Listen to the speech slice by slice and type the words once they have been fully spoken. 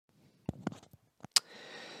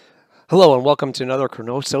Hello and welcome to another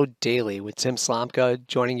ChroNoSo Daily with Tim Slomka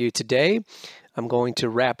joining you today. I'm going to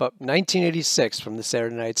wrap up 1986 from the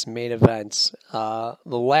Saturday night's main events. The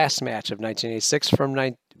last match of 1986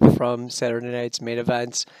 from Saturday night's main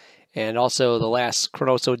events, and also the last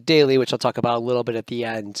ChroNoSo Daily, which I'll talk about a little bit at the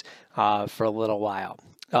end for a little while.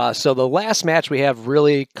 So the last match we have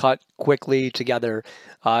really cut quickly together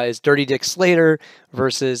is Dirty Dick Slater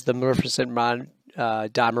versus the Magnificent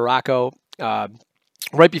Don Muraco.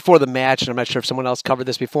 Right before the match, and I'm not sure if someone else covered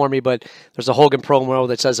this before me, but there's a Hogan promo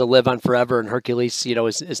that says he'll live on forever, and Hercules,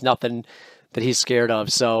 is nothing that he's scared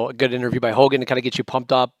of. So a good interview by Hogan to kind of get you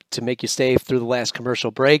pumped up to make you stay through the last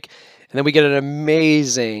commercial break. And then we get an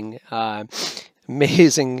amazing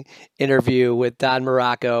interview with Don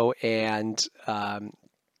Muraco and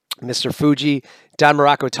Mr. Fuji. Don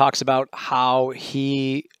Muraco talks about how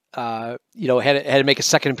he had to make a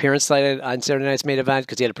second appearance on Saturday night's main event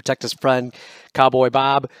because he had to protect his friend Cowboy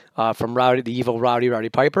Bob from the evil Rowdy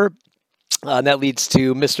Piper. And that leads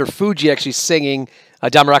to Mr. Fuji actually singing.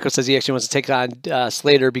 Don Muraco says he actually wants to take on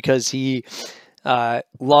Slater because he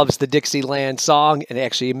loves the Dixieland song, and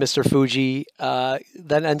actually Mr. Fuji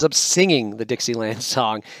then ends up singing the Dixieland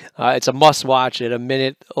song. It's a must-watch at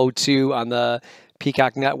 1:02 on the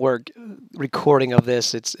Peacock Network recording of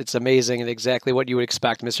this. It's amazing and exactly what you would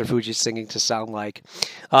expect Mr. Fuji singing to sound like.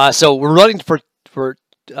 So we're running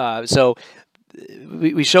so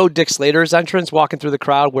we showed Dick Slater's entrance walking through the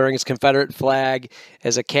crowd wearing his Confederate flag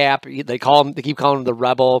as a cap. They keep calling him the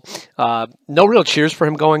Rebel. No real cheers for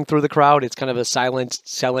him going through the crowd. It's kind of a silent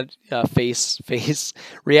face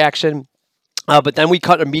reaction. But then we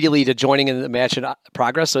cut immediately to joining in the match in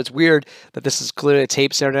progress. So it's weird that this is clearly a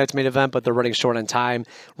taped Saturday night's main event, but they're running short on time.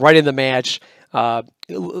 Right in the match,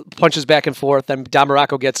 punches back and forth. Then Don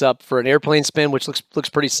Muraco gets up for an airplane spin, which looks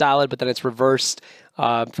pretty solid, but then it's reversed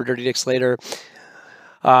for Dirty Dick Slater.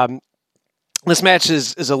 This match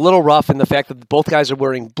is a little rough in the fact that both guys are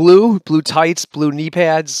wearing blue tights, blue knee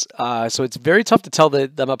pads. So it's very tough to tell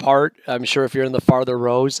them apart. I'm sure if you're in the farther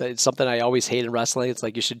rows, it's something I always hate in wrestling. It's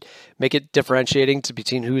like you should make it differentiating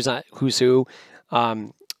between who's who.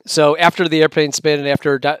 So after the airplane spin and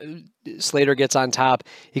after Slater gets on top,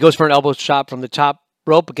 he goes for an elbow chop from the top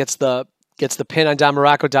rope, but gets the pin on Don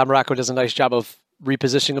Muraco. Don Muraco does a nice job of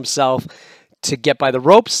repositioning himself to get by the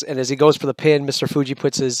ropes, and as he goes for the pin, Mr. Fuji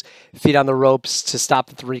puts his feet on the ropes to stop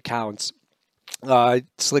the 3 counts.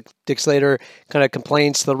 Slick Dick Slater kind of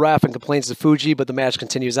complains to the ref and complains to Fuji, but the match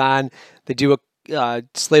continues on. They do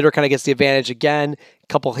Slater kind of gets the advantage again, a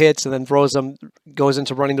couple hits, and then goes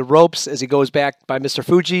into running the ropes as he goes back by Mr.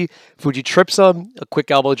 Fuji. Fuji trips him, a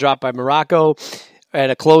quick elbow drop by Muraco,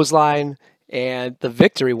 and a clothesline, and the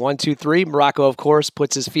victory, 1, 2, 3. Muraco, of course,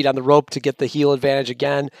 puts his feet on the rope to get the heel advantage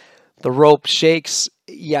again. The rope shakes,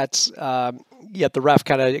 yet the ref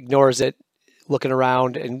kind of ignores it, looking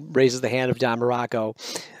around and raises the hand of Don Muraco.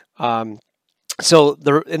 So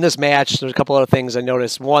in this match, there's a couple other things I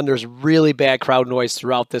noticed. One, there's really bad crowd noise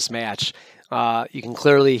throughout this match. You can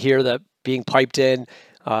clearly hear that being piped in.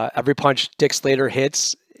 Every punch Dick Slater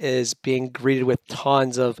hits is being greeted with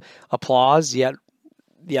tons of applause, yet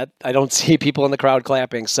I don't see people in the crowd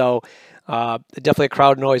clapping. So definitely a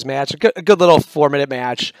crowd noise match. A good little 4-minute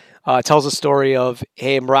match. Tells a story of,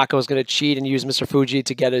 hey, Muraco is going to cheat and use Mr. Fuji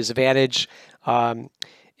to get his advantage, and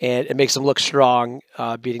it makes him look strong,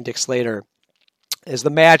 beating Dick Slater. As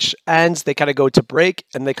the match ends, they kind of go to break,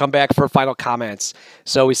 and they come back for final comments.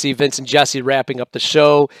 So we see Vince and Jesse wrapping up the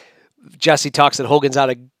show. Jesse talks that Hogan's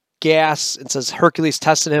out of gas and says Hercules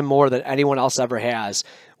tested him more than anyone else ever has,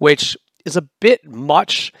 which is a bit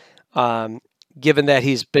much, given that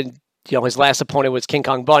he's been, his last opponent was King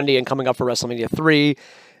Kong Bundy, and coming up for WrestleMania 3.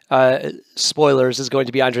 Spoilers, is going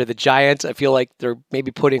to be Andre the Giant. I feel like they're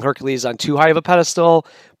maybe putting Hercules on too high of a pedestal,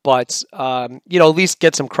 but at least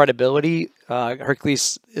get some credibility.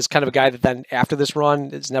 Hercules is kind of a guy that then after this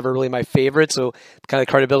run is never really my favorite, so kind of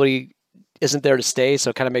credibility isn't there to stay. So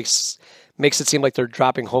it kind of makes it seem like they're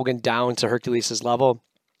dropping Hogan down to Hercules' level.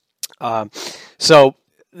 So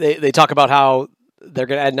they talk about how they're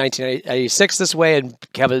going to end 1986 this way and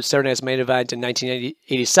have a Saturday night's main event in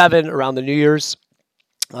 1987 around the New Year's.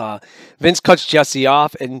 Vince cuts Jesse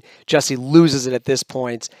off, and Jesse loses it at this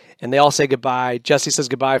point, and they all say goodbye. Jesse says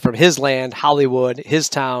goodbye from his land, Hollywood, his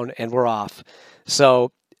town, and we're off.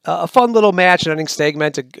 So a fun little match, an ending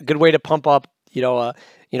segment, a good way to pump up, kind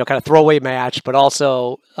of throwaway match, but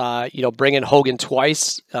also, bring in Hogan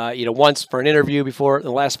twice, once for an interview before in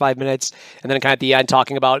the last 5 minutes, and then kind of at the end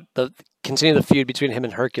talking about continue the feud between him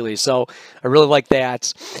and Hercules. So I really like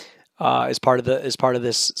that as part of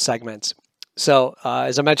this segment. So,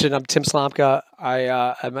 as I mentioned, I'm Tim Slomka.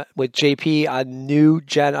 I'm with JP on New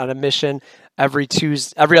Gen on a Mission every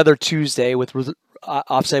other Tuesday with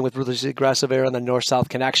offsetting with Ruthlessly Aggressive here on the North South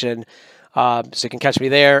Connection. So you can catch me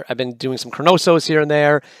there. I've been doing some ChroNoSos here and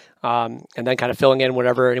there, and then kind of filling in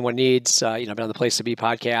whatever anyone needs. I've been on the Place to Be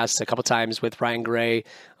podcast a couple times with Ryan Gray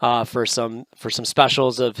for some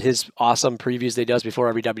specials of his awesome previews that he does before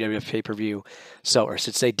every WWF pay-per-view. So, or I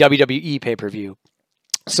should say WWE pay-per-view.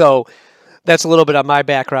 So that's a little bit of my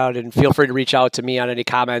background, and feel free to reach out to me on any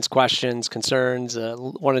comments, questions, concerns.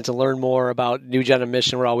 Wanted to learn more about New Gen and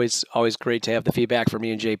Mission. We're always great to have the feedback from me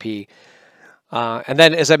and JP. And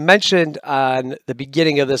then, as I mentioned on the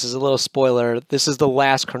beginning of this, as a little spoiler, this is the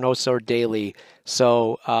last ChroNoSo Daily.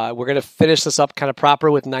 So we're going to finish this up kind of proper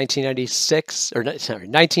with 1986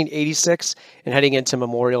 and heading into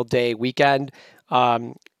Memorial Day weekend.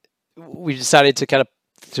 We decided to kind of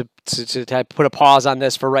to put a pause on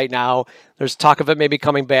this for right now. There's talk of it maybe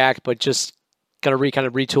coming back, but just kind of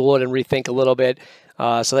retool it and rethink a little bit.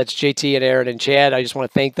 So that's JT and Aaron and Chad. I just want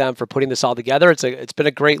to thank them for putting this all together. It's been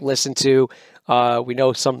a great listen to. We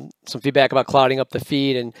know some feedback about clouding up the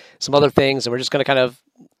feed and some other things, and we're just going to kind of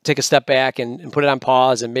take a step back and put it on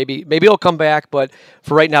pause, and maybe it'll come back. But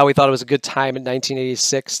for right now, we thought it was a good time in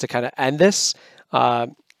 1986 to kind of end this.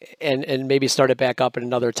 And maybe start it back up at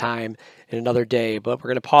another time in another day. But we're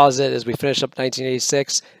going to pause it as we finish up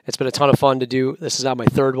 1986. It's been a ton of fun to do. This is now my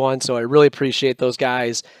third one, so I really appreciate those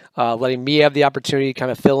guys letting me have the opportunity to kind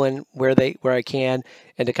of fill in where I can,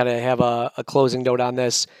 and to kind of have a closing note on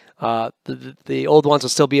this. The old ones will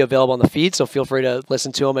still be available on the feed, so feel free to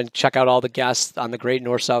listen to them and check out all the guests on the Great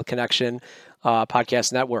North-South Connection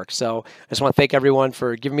podcast network. So I just want to thank everyone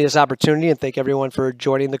for giving me this opportunity, and thank everyone for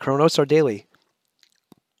joining the ChroNoSo Daily.